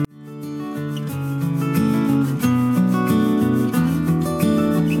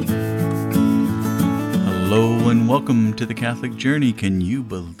Welcome to the Catholic Journey. Can you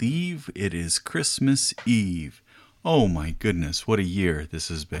believe it is Christmas Eve? Oh my goodness, what a year this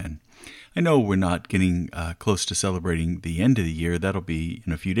has been. I know we're not getting close to celebrating the end of the year. That'll be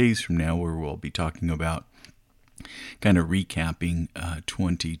in a few days from now, where we'll be talking about kind of recapping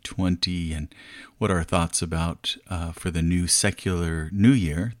 2020 and what our thoughts about for the new secular new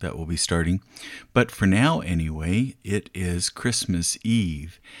year that will be starting. But for now anyway, it is Christmas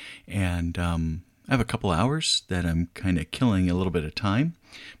Eve, and I have a couple hours that I'm kind of killing a little bit of time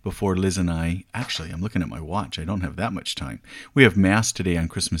before Liz and I, actually, I'm looking at my watch. I don't have that much time. We have Mass today on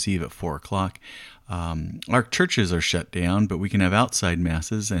Christmas Eve at 4 o'clock. Our churches are shut down, but we can have outside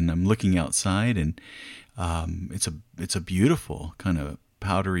Masses, and I'm looking outside, and it's a beautiful kind of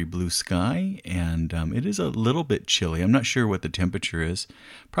powdery blue sky, and it is a little bit chilly. I'm not sure what the temperature is,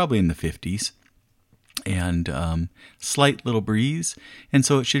 probably in the 50s. And slight little breeze, and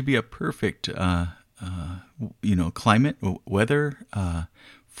so it should be a perfect, climate, weather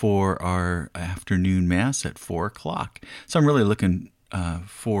for our afternoon Mass at 4 o'clock. So I'm really looking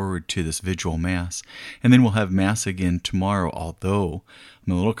forward to this vigil Mass. And then we'll have Mass again tomorrow, although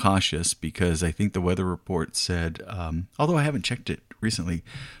I'm a little cautious because I think the weather report said, although I haven't checked it recently,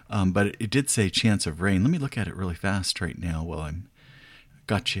 but it did say chance of rain. Let me look at it really fast right now while I'm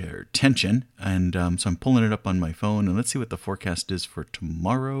got your attention, and so I'm pulling it up on my phone, and let's see what the forecast is for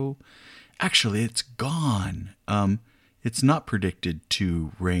tomorrow. Actually, it's gone. It's not predicted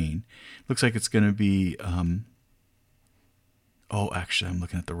to rain. Looks like it's going to be, actually, I'm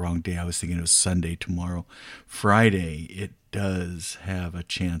looking at the wrong day. I was thinking it was Sunday tomorrow. Friday, it does have a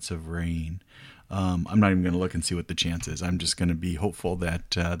chance of rain. I'm not even going to look and see what the chance is. I'm just going to be hopeful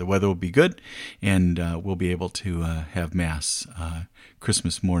that the weather will be good, and we'll be able to have Mass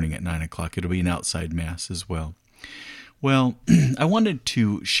Christmas morning at 9 o'clock. It'll be an outside Mass as well. Well, I wanted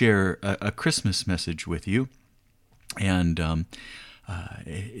to share a Christmas message with you, and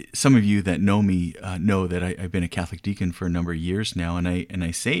some of you that know me know that I've been a Catholic deacon for a number of years now, and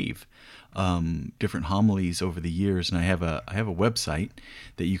I save different homilies over the years, and I have a website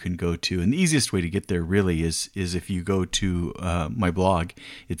that you can go to, and the easiest way to get there really is if you go to my blog.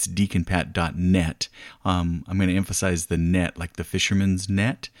 It's deaconpat.net. I'm going to emphasize the net, like the fisherman's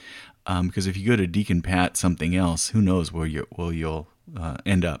net, because if you go to Deacon Pat something else, who knows where you'll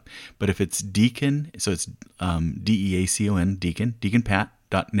end up. But if it's Deacon, so it's DEACON,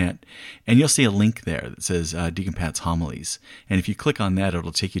 deaconpat.net, and you'll see a link there that says Deacon Pat's Homilies. And if you click on that,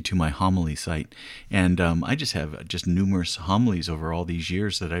 it'll take you to my homily site. And I just have numerous homilies over all these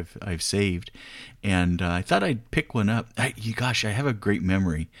years that I've saved. And I thought I'd pick one up. I have a great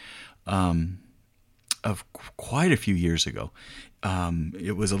memory of quite a few years ago.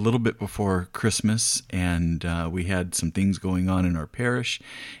 It was a little bit before Christmas, and we had some things going on in our parish,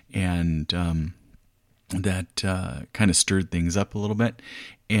 and that kind of stirred things up a little bit.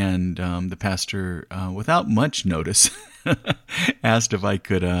 And the pastor, without much notice, asked if I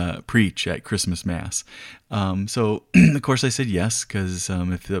could preach at Christmas Mass. So, of course, I said yes, because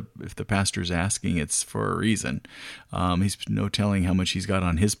if the pastor's asking, it's for a reason. He's no telling how much he's got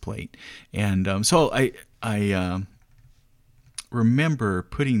on his plate. And so I remember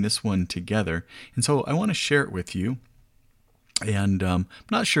putting this one together, and so I want to share it with you. And I'm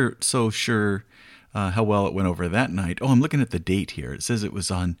not sure how well it went over that night. Oh, I'm looking at the date here. It says it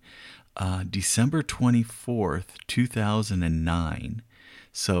was on December 24th, 2009.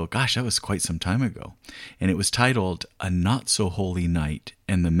 So, gosh, that was quite some time ago. And it was titled A Not So Holy Night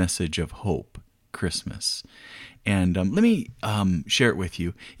and the Message of Hope, Christmas. And let me share it with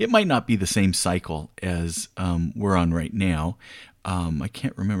you. It might not be the same cycle as we're on right now. I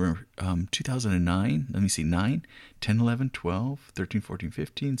can't remember, 2009, let me see, 9, 10, 11, 12, 13, 14,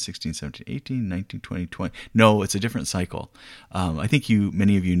 15, 16, 17, 18, 19, 20, 20. No, it's a different cycle. I think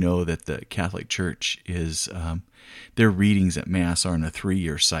many of you know that the Catholic Church is, their readings at Mass are on a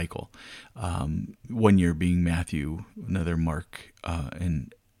 3-year cycle. 1 year being Matthew, another Mark,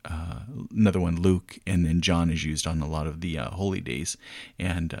 and another one Luke, and then John is used on a lot of the holy days,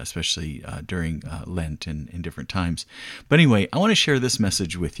 and especially during Lent and different times. But anyway, I want to share this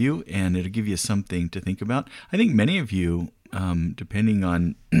message with you, and it'll give you something to think about. I think many of you, depending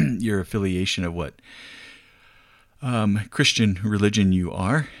on your affiliation of what Christian religion you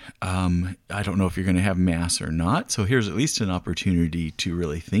are, I don't know if you're going to have Mass or not. So here's at least an opportunity to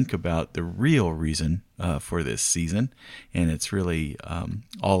really think about the real reason for this season. And it's really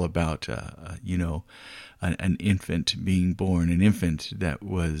all about, an infant being born, an infant that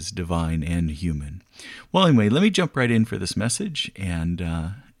was divine and human. Well, anyway, let me jump right in for this message, and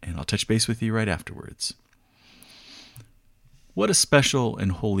I'll touch base with you right afterwards. What a special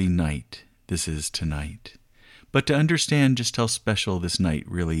and holy night this is tonight. But to understand just how special this night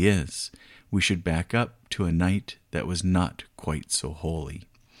really is, we should back up to a night that was not quite so holy.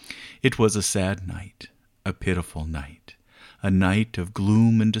 It was a sad night, a pitiful night, a night of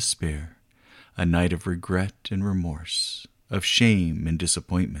gloom and despair, a night of regret and remorse, of shame and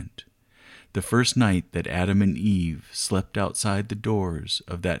disappointment. The first night that Adam and Eve slept outside the doors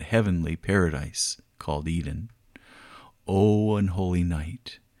of that heavenly paradise called Eden. Oh, unholy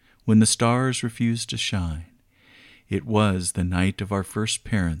night, when the stars refused to shine. It was the night of our first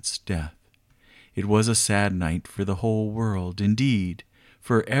parents' death. It was a sad night for the whole world, indeed,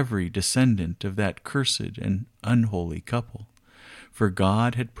 for every descendant of that cursed and unholy couple. For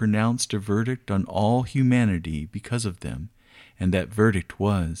God had pronounced a verdict on all humanity because of them, and that verdict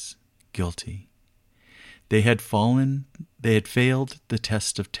was guilty. They had failed the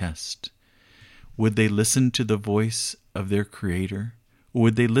test of tests. Would they listen to the voice of their Creator, or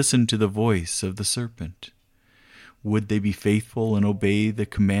would they listen to the voice of the serpent? Would they be faithful and obey the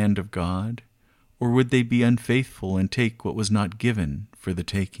command of God, or would they be unfaithful and take what was not given for the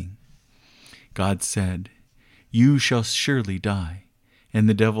taking? God said, "You shall surely die." And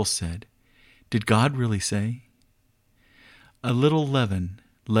the devil said, "Did God really say?" A little leaven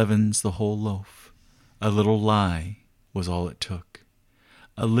leavens the whole loaf. A little lie was all it took.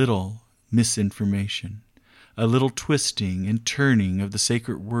 A little misinformation, a little twisting and turning of the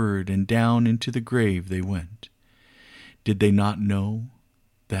sacred word, and down into the grave they went. Did they not know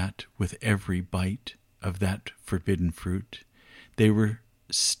that with every bite of that forbidden fruit, they were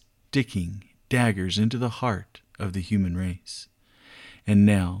sticking daggers into the heart of the human race? And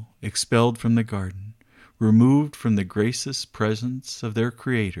now, expelled from the garden, removed from the gracious presence of their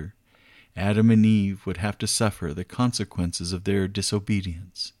Creator, Adam and Eve would have to suffer the consequences of their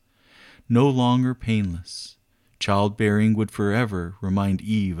disobedience. No longer painless, childbearing would forever remind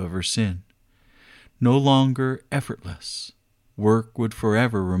Eve of her sin. No longer effortless, work would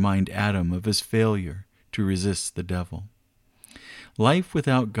forever remind Adam of his failure to resist the devil. Life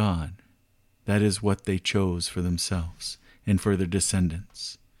without God, that is what they chose for themselves and for their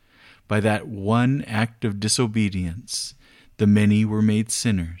descendants. By that one act of disobedience, the many were made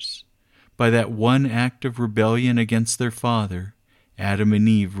sinners. By that one act of rebellion against their father, Adam and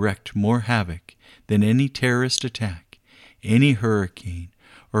Eve wreaked more havoc than any terrorist attack, any hurricane,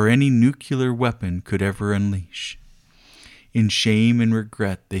 or any nuclear weapon could ever unleash. In shame and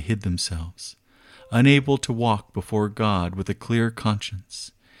regret they hid themselves. Unable to walk before God with a clear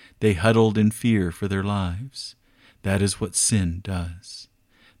conscience, they huddled in fear for their lives. That is what sin does.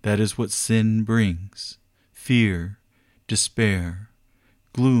 That is what sin brings: fear, despair,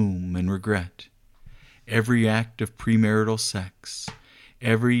 gloom, and regret. Every act of premarital sex,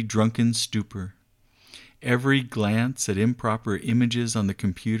 every drunken stupor, every glance at improper images on the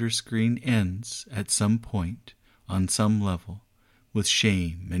computer screen ends at some point, on some level, with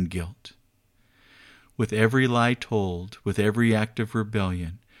shame and guilt. With every lie told, with every act of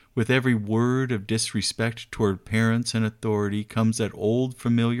rebellion, with every word of disrespect toward parents and authority comes that old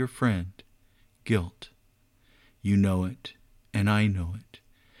familiar friend, guilt. You know it, and I know it.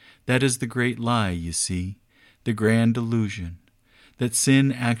 That is the great lie, you see, the grand illusion, that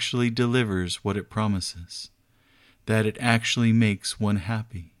sin actually delivers what it promises, that it actually makes one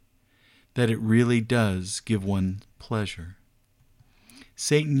happy, that it really does give one pleasure.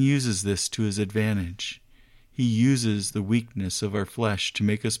 Satan uses this to his advantage. He uses the weakness of our flesh to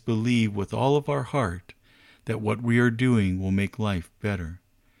make us believe with all of our heart that what we are doing will make life better,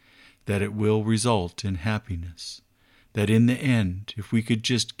 that it will result in happiness, that in the end, if we could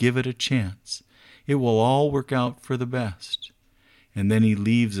just give it a chance, it will all work out for the best. And then he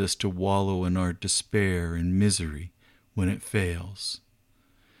leaves us to wallow in our despair and misery when it fails,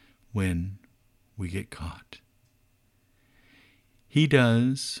 when we get caught. He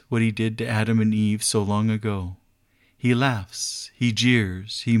does what he did to Adam and Eve so long ago. He laughs, he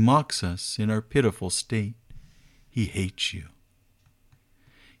jeers, he mocks us in our pitiful state. He hates you.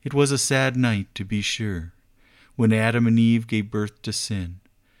 It was a sad night, to be sure, when Adam and Eve gave birth to sin,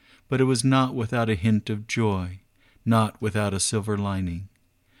 but it was not without a hint of joy, not without a silver lining.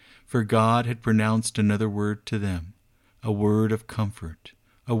 For God had pronounced another word to them, a word of comfort,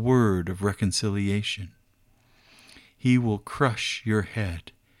 a word of reconciliation. He will crush your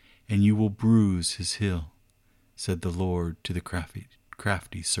head, and you will bruise his heel, said the Lord to the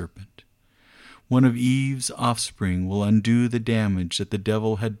crafty serpent. One of Eve's offspring will undo the damage that the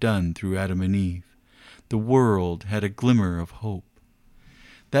devil had done through Adam and Eve. The world had a glimmer of hope.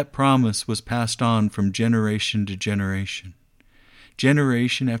 That promise was passed on from generation to generation.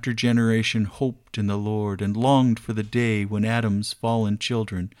 Generation after generation hoped in the Lord and longed for the day when Adam's fallen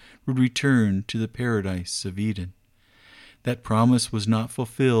children would return to the paradise of Eden. That promise was not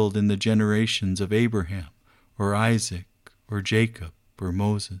fulfilled in the generations of Abraham or Isaac or Jacob or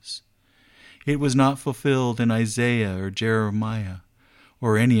Moses. It was not fulfilled in Isaiah or Jeremiah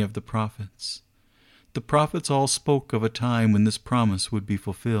or any of the prophets. The prophets all spoke of a time when this promise would be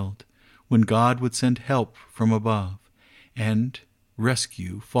fulfilled, when God would send help from above and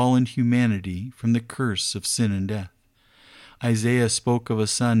rescue fallen humanity from the curse of sin and death. Isaiah spoke of a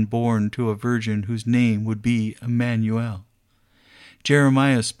son born to a virgin whose name would be Emmanuel.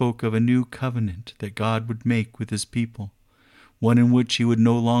 Jeremiah spoke of a new covenant that God would make with his people, one in which he would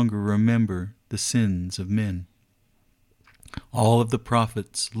no longer remember the sins of men. All of the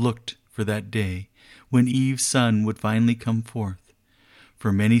prophets looked for that day when Eve's son would finally come forth.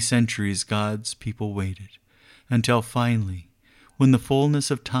 For many centuries God's people waited, until finally, when the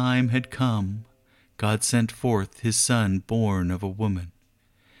fullness of time had come, God sent forth his Son born of a woman.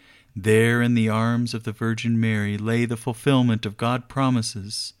 There in the arms of the Virgin Mary lay the fulfillment of God's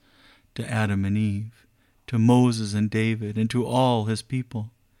promises to Adam and Eve, to Moses and David, and to all his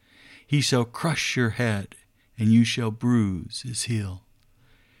people. He shall crush your head, and you shall bruise his heel.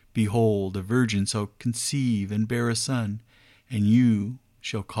 Behold, a virgin shall conceive and bear a son, and you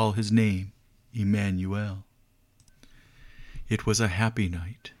shall call his name Emmanuel. It was a happy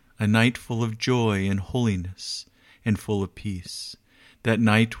night, a night full of joy and holiness, and full of peace. That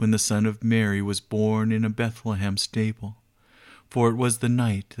night when the Son of Mary was born in a Bethlehem stable. For it was the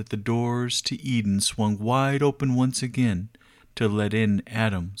night that the doors to Eden swung wide open once again to let in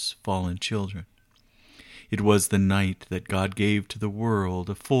Adam's fallen children. It was the night that God gave to the world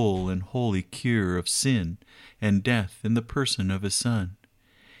a full and holy cure of sin and death in the person of his Son.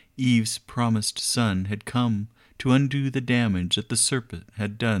 Eve's promised Son had come to undo the damage that the serpent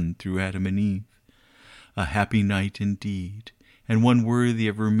had done through Adam and Eve. A happy night indeed, and one worthy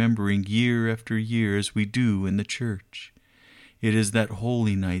of remembering year after year as we do in the church. It is that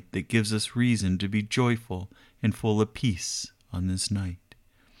holy night that gives us reason to be joyful and full of peace on this night.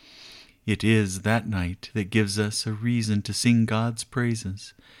 It is that night that gives us a reason to sing God's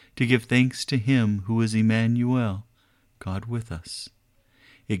praises, to give thanks to him who is Emmanuel, God with us.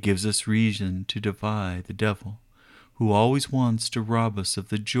 It gives us reason to defy the devil, who always wants to rob us of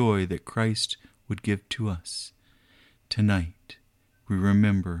the joy that Christ would give to us. Tonight, we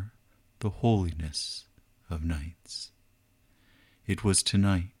remember the holiness of nights. It was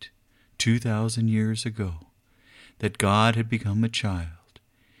tonight, 2,000 years ago, that God had become a child.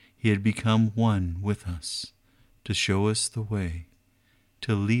 He had become one with us, to show us the way,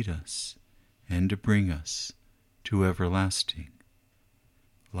 to lead us, and to bring us to everlasting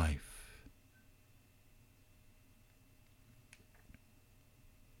life.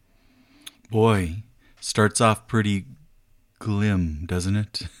 Boy, starts off pretty glim, doesn't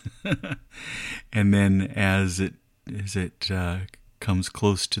it? And then as it comes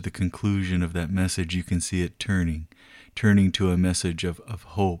close to the conclusion of that message, you can see it turning to a message of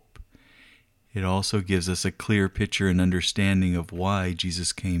hope. It also gives us a clear picture and understanding of why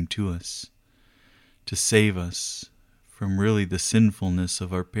Jesus came to us, to save us from really the sinfulness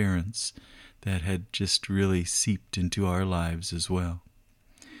of our parents that had just really seeped into our lives as well.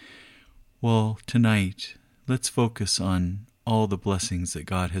 Well, tonight, let's focus on all the blessings that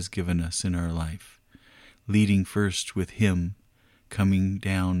God has given us in our life, leading first with him coming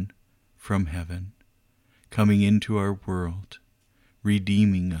down from heaven, coming into our world,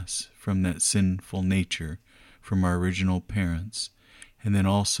 redeeming us from that sinful nature from our original parents, and then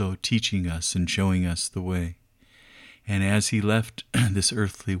also teaching us and showing us the way. And as he left this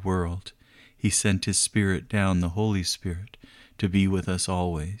earthly world, he sent his Spirit down, the Holy Spirit, to be with us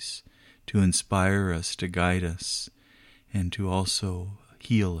always, to inspire us, to guide us, and to also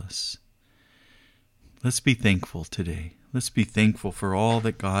heal us. Let's be thankful today. Let's be thankful for all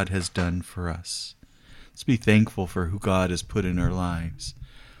that God has done for us. Let's be thankful for who God has put in our lives.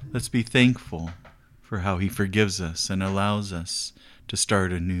 Let's be thankful for how he forgives us and allows us to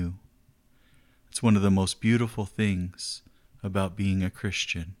start anew. It's one of the most beautiful things about being a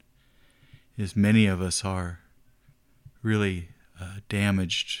Christian, is many of us are really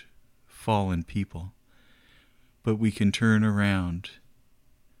damaged, fallen people. But we can turn around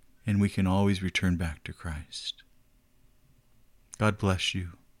and we can always return back to Christ. God bless you,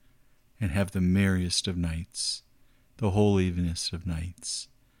 and have the merriest of nights, the holiest of nights.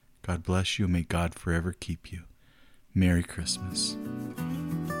 God bless you, and may God forever keep you. Merry Christmas.